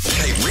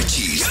 Kate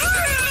Ritchie's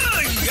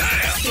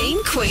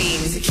Theme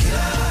Queen.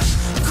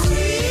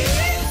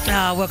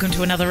 Welcome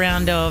to another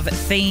round of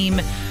Theme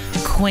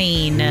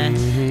Queen.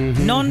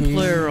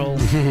 Non-plural.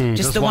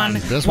 Just the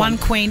one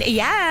queen.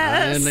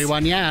 Yes. Only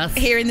one, yes.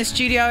 Here in the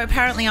studio.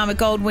 Apparently I'm a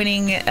Gold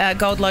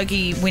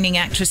Logie winning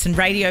actress and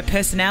radio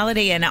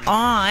personality, and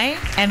I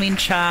am in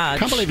charge.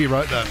 Can't believe you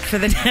wrote that. For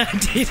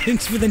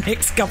the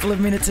next couple of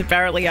minutes,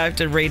 apparently I have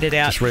to read it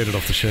out. Just read it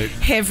off the sheet.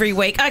 Every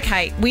week.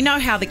 Okay, we know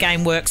how the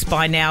game works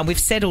by now. We've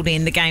settled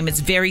in. The game is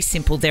very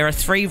simple. There are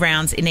 3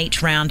 rounds. In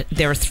each round,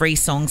 there are 3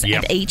 songs,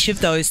 and each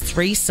of those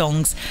 3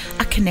 songs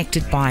are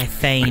connected by a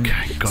theme.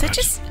 Okay, got it.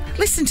 Just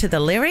listen to the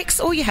lyrics.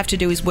 All you have to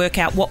do is work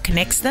out what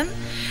connects them.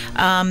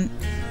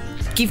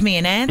 Give me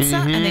an answer,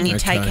 and then you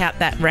take out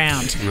that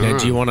round. Now,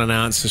 do you want an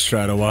answer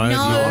straight away?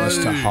 No. Do you want us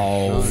to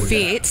hold?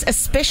 Fits,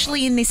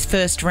 especially in this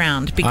first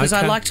round, because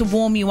I like to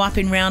warm you up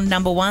in round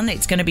number 1.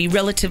 It's going to be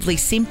relatively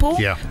simple,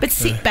 but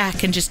sit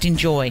back and just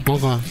enjoy.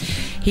 Okay.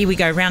 Here we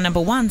go. Round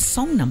number 1,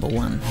 song number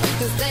 1.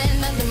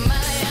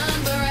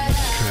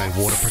 Okay,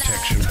 water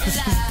protection.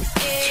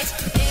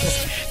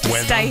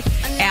 Stay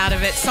out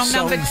of it. Song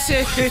number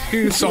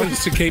 2.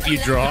 Songs to keep you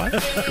dry.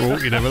 Oh,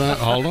 you never know.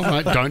 Hold on,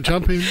 mate. Don't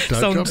jump in.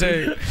 Song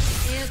 2.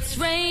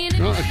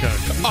 Oh, okay.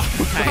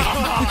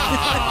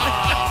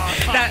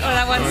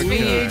 That one's for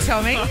you,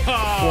 Tommy.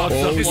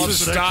 This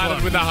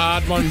started with a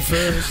hard one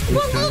first.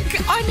 Well,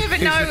 look, I never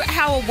know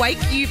how awake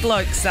you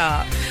blokes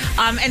are.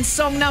 And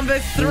song number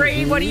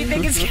 3, what do you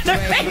think it's going to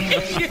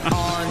be?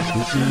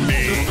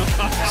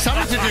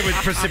 Something to do with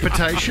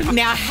precipitation.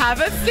 Now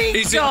have a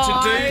think,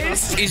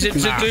 guys. Is it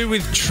to do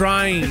with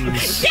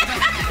trains?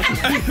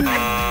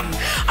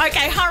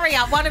 Okay, hurry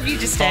up. One of you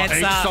just answer.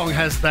 Each song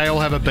they all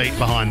have a beat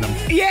behind them.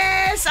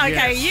 Yes.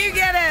 Okay, you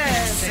get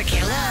it.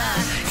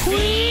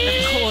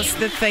 Of course,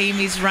 the theme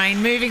is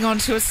rain. Moving on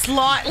to a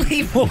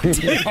slightly more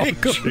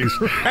difficult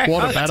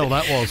What a battle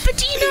that was. But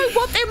do you know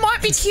what? There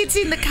might be kids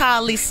in the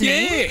car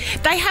listening. Yeah.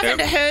 They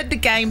haven't heard the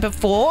game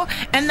before,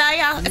 and they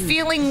are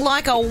feeling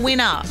like a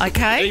winner,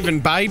 okay? Even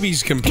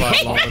babies can play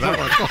along with that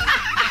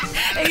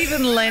one.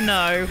 Even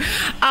Leno.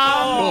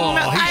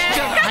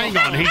 Hang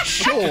on, he's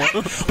short,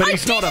 but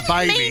he's not a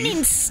baby. I mean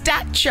in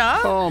stature.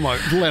 Oh, my...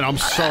 Len, I'm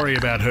sorry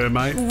about her,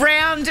 mate.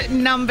 Round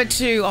number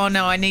 2. Oh,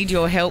 no, I need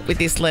your help with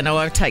this, Leno.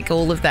 I'll take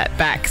all of that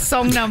back.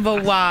 Song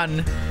number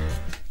 1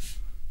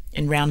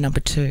 in round number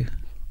 2.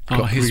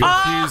 Oh, he's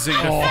refusing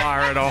to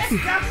fire it off in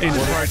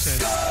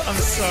protest. I'm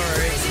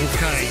sorry.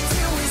 Okay.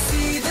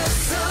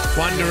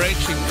 One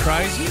Direction,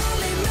 Crazy?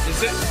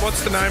 Is it?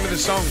 What's the name of the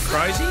song?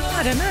 Crazy?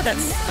 I don't know.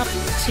 That's up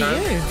to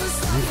you.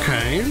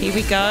 Okay. Here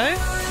we go.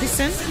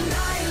 Listen.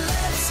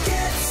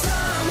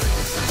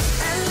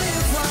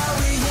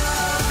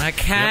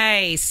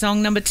 Okay,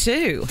 song number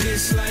 2.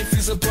 This life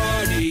is a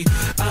party.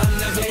 I'll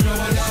never know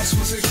I lost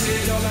was a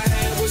kid. All I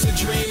had was a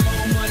dream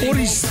on money. What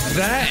is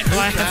that?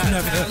 I have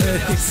never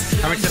heard this.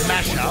 It's a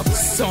mashup.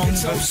 Song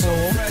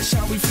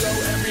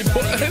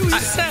before. Who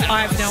is that?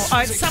 I have no...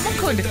 someone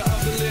called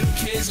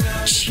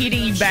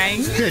Chitty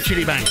Bang. Yeah,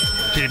 Chitty Bang.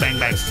 Chitty Bang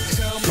Bang.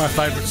 My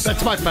favourite.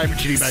 That's my favourite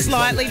Chitty Bang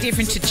Slightly song.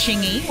 different to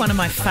Chingy, one of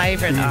my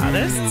favourite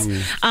artists.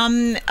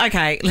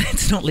 Okay,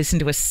 let's not listen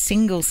to a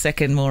single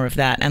second more of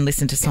that and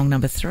listen to song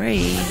number 3.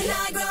 Okay.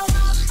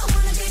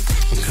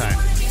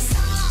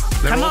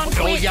 They're Come all, on, all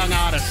quick. young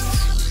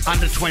artists.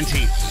 Under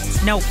 20.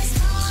 No.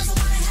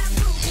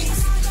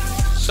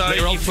 So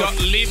you've got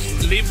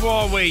live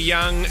While We're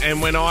Young and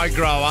When I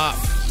Grow Up.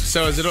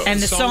 So is it? And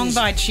the song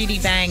by Chitty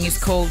Bang is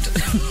called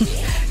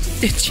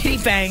Chitty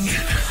Bang,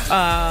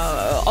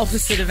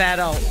 opposite of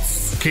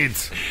adults.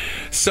 Kids.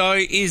 So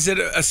is it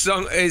a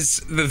song?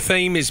 Is the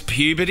theme is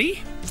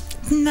puberty?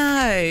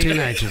 No.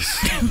 Teenagers.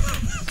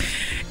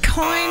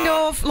 Kind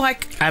of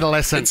like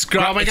Adolescents.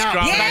 Growing up.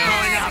 growing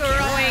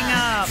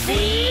up.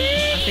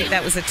 I think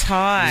that was a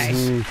tie,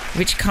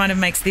 which kind of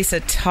makes this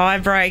a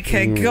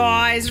tiebreaker,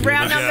 guys.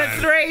 Round number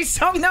 3,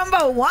 song number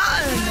 1.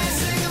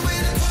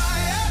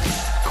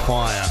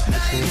 Choir.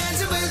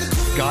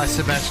 Guy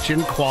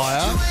Sebastian,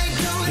 Choir.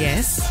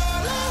 Yes.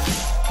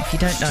 If you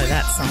don't know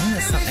that song,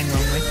 there's something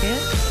wrong with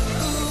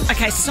it.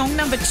 Okay, song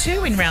number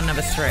 2 in round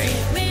number 3.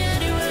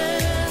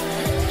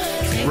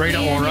 Rita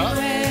Ora.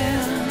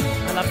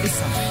 I love this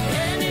song.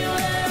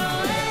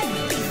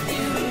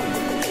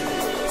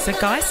 So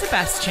Guy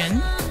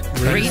Sebastian,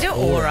 Rita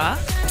Ora,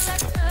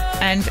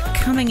 and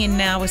coming in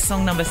now with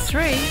song number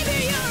 3.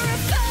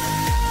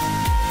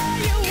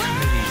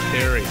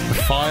 Perry. A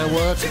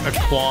Firework, a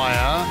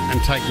Choir,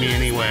 and Take Me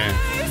Anywhere.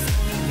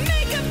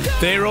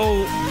 They're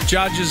all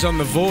judges on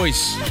The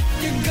Voice.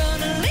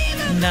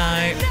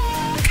 No.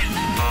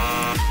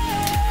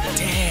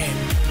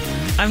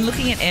 Damn. I'm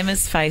looking at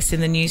Emma's face in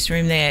the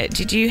newsroom there.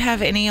 Did you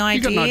have any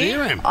idea? You got an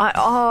idea, Em?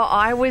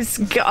 I was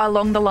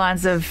along the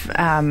lines of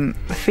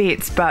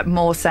Fitz, but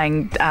more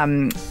saying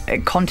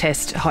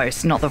contest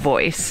host, not The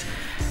Voice.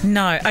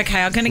 No.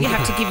 Okay, I'm going to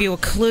have to give you a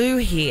clue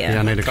here. Yeah,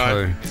 I need a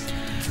clue.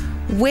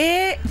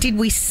 Where did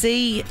we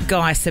see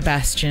Guy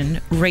Sebastian,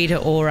 Rita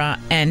Ora,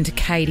 and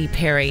Katy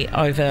Perry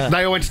over?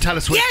 They all went to Taylor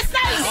Swift. Yes,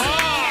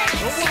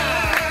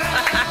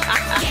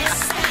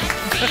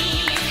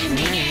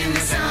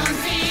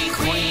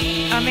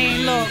 I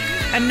mean, look,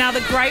 another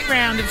great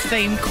round of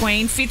Theme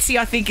Queen. Fitzy,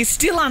 I think, is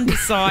still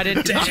undecided.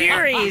 The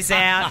jury is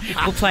out.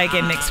 We'll play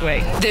again next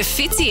week. The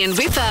Fitzy and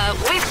Wippa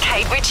with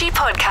Kate Ritchie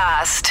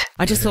podcast.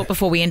 I just thought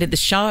before we ended the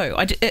show,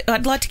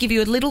 I'd like to give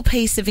you a little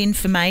piece of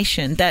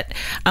information that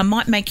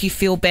might make you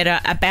feel better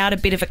about a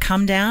bit of a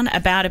come down,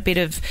 about a bit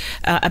of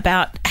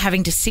about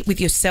having to sit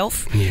with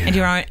yourself and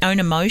your own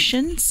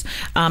emotions,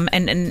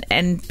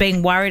 and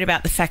being worried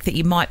about the fact that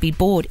you might be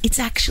bored. It's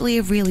actually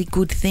a really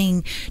good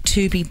thing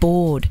to be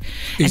bored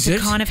and to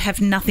kind of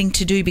have nothing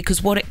to do,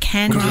 because what it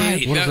can do.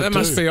 That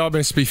must be. I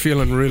must be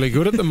feeling really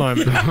good at the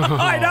moment.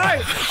 I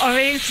know. I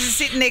mean,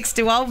 sitting next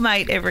to old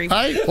mate every.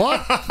 Hey,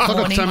 what? I've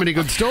got so many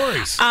good stories.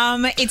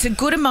 It's a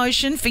good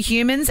emotion for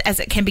humans, as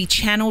it can be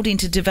channeled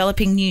into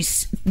developing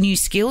new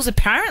skills.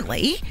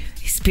 Apparently,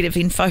 this bit of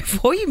info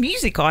for you.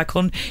 Music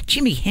icon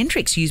Jimi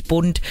Hendrix used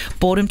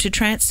boredom to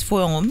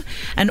transform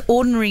an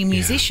ordinary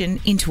musician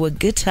into a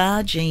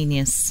guitar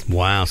genius.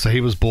 Wow, so he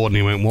was bored and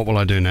he went, what will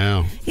I do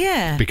now?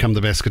 Yeah. Become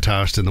the best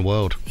guitarist in the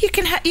world. You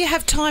can you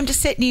have time to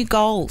set new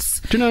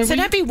goals. Do you know, so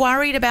don't be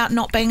worried about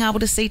not being able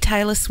to see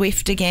Taylor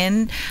Swift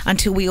again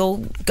until we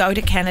all go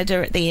to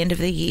Canada at the end of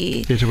the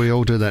year. Yeah, do we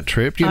all do that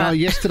trip? You know,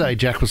 yesterday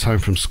Jack was home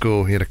from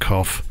school. He had a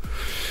cough.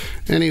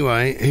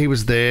 Anyway, he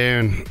was there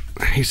and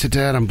he said,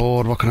 Dad, I'm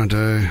bored. What can I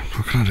do?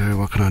 What can I do?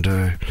 What can I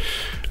do?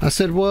 I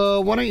said,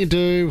 well, why don't you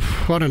do,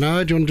 I don't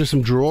know, do you want to do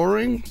some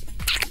drawing?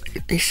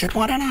 He said,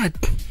 why don't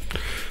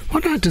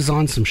I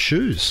design some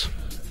shoes?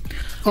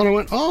 And I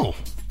went, oh,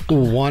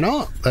 well, why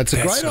not? That's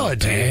a great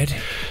idea. Bad.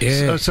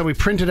 Yeah. So we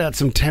printed out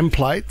some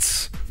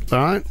templates,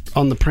 right,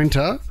 on the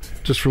printer,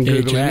 just from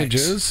Google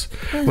Images.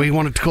 We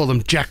wanted to call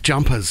them Jack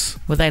Jumpers.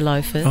 Were they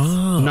loafers?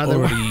 Oh, no,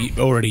 they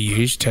already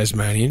used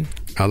Tasmanian.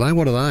 Are they?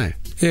 What are they?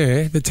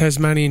 Yeah, the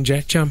Tasmanian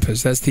Jack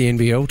Jumpers. That's the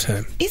NBL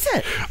term. Is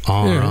it?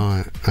 All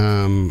right.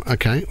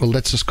 Okay. Well,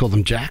 let's just call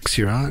them Jacks.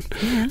 You're right.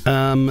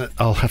 Yeah.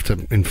 I'll have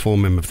to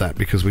inform him of that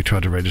because we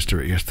tried to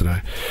register it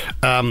yesterday.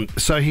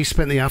 So he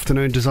spent the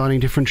afternoon designing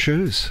different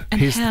shoes.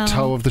 And Here's how? the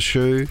toe of the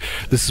shoe.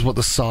 This is what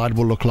the side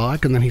will look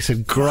like. And then he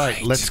said,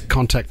 "Great, let's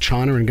contact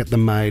China and get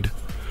them made."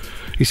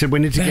 He said, I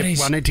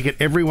need to get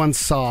everyone's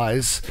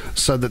size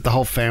so that the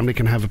whole family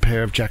can have a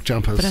pair of Jack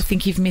Jumpers. But I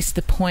think you've missed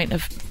the point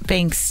of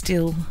being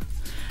still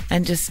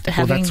and just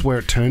having... Well, that's where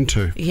it turned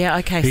to. Yeah,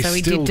 okay, so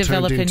he did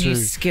develop a new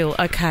skill.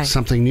 Okay.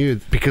 Something new.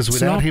 Because It's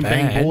without not him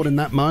bad. being bored in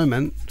that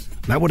moment,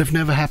 that would have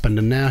never happened.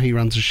 And now he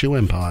runs a shoe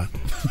empire.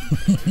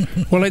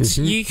 Well, it's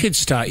you could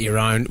start your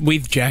own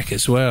with Jack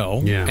as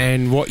well. Yeah.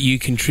 And what you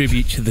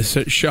contribute to the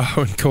show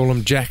and call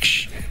them Jack.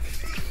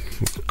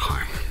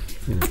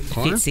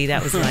 Fitzy,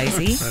 that was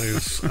lazy.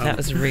 That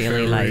was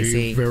really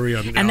lazy. Very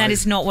and that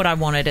is not what I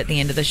wanted at the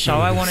end of the show.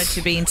 I wanted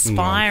to be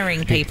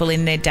inspiring people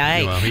in their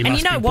day. Well, he and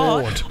must you know be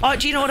what? bored. Oh,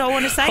 do you know what I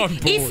want to say? I'm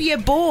bored. If you're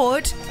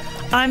bored,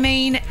 I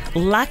mean,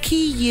 lucky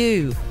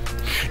you. Do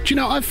you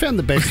know, I found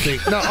the best thing.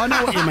 No, I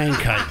know what you mean,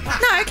 Kate.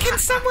 No, can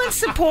someone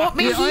support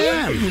me Yeah, I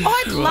here? am.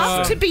 I'd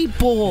love to be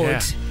bored.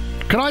 Yeah.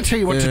 Can I tell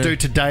you what to do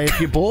today if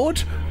you're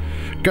bored?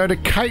 Go to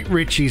Kate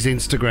Ritchie's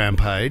Instagram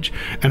page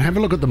and have a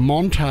look at the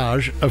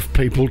montage of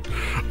people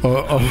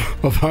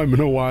of Home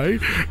and Away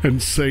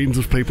and scenes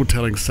of people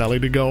telling Sally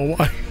to go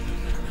away.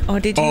 Oh,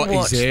 did you Oh, is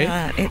watch there?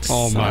 that? It's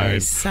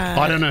mate. sad.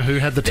 I don't know who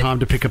had the time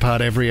to pick apart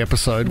every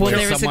episode Well, where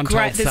there is someone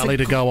there's told Sally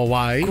to go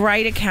away.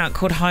 Great account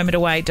called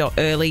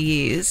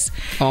homeandaway.earlyyears.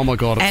 Oh my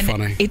God, it's And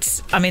funny.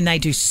 it's, I mean, they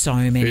do so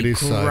many It is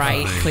so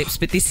great funny. clips,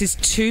 but this is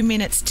 2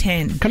 minutes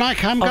 10. Can I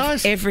come, of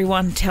guys?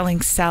 everyone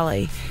telling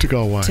Sally To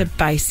go away. to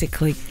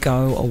basically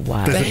go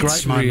away. There's a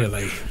great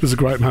moment. There's a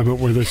great moment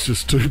where there's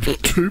just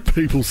two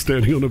people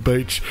standing on a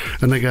beach,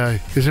 and they go,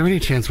 "Is there any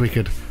chance we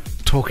could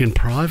talk in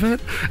private?"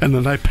 And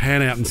then they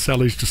pan out, and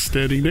Sally's just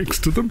standing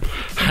next to them,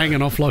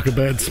 hanging off like a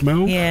bad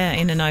smell. Yeah,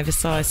 in an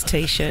oversized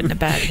T-shirt and a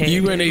bad hair.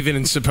 You weren't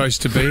even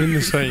supposed to be in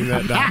the scene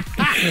that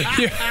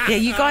day. Yeah,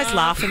 you guys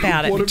laugh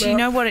about it, What but do you about-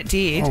 know what it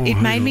did? Oh, It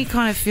hang made on. me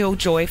kind of feel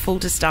joyful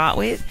to start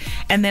with,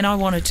 and then I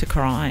wanted to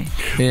cry.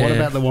 What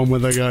about the one where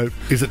they go,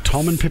 "Is it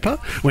Tom and Pippa?"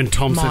 When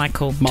Tom says...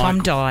 Michael.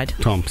 Tom died.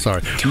 Tom,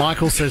 sorry.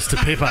 Michael says to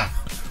Pippa,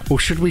 "Well,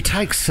 should we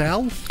take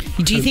Sal?"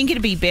 Do you think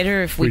it'd be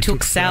better if we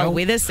took Sal Sal?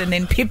 with us and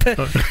then Pippa...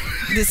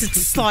 There's a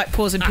slight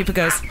pause and Pippa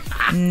goes,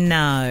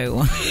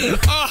 no.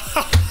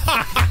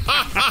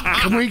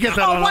 Can we get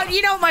that on? Well,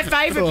 you know what my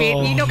favourite bit?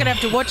 Oh. You're not going to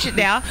have to watch it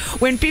now.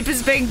 When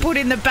Pippa's being put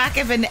in the back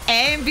of an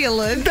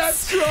ambulance.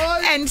 That's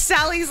right. And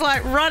Sally's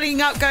like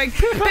running up going,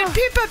 but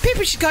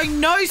Pippa, she's going,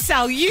 no,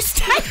 Sal, you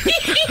stay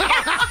here.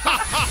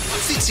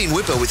 Fits in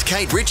Wippa with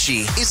Kate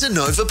Ritchie is a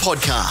Nova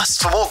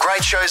podcast. For more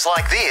great shows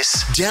like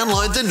this,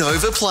 download the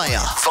Nova Player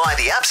via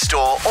the App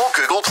Store or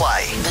Google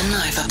Play. The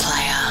Nova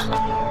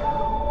Player.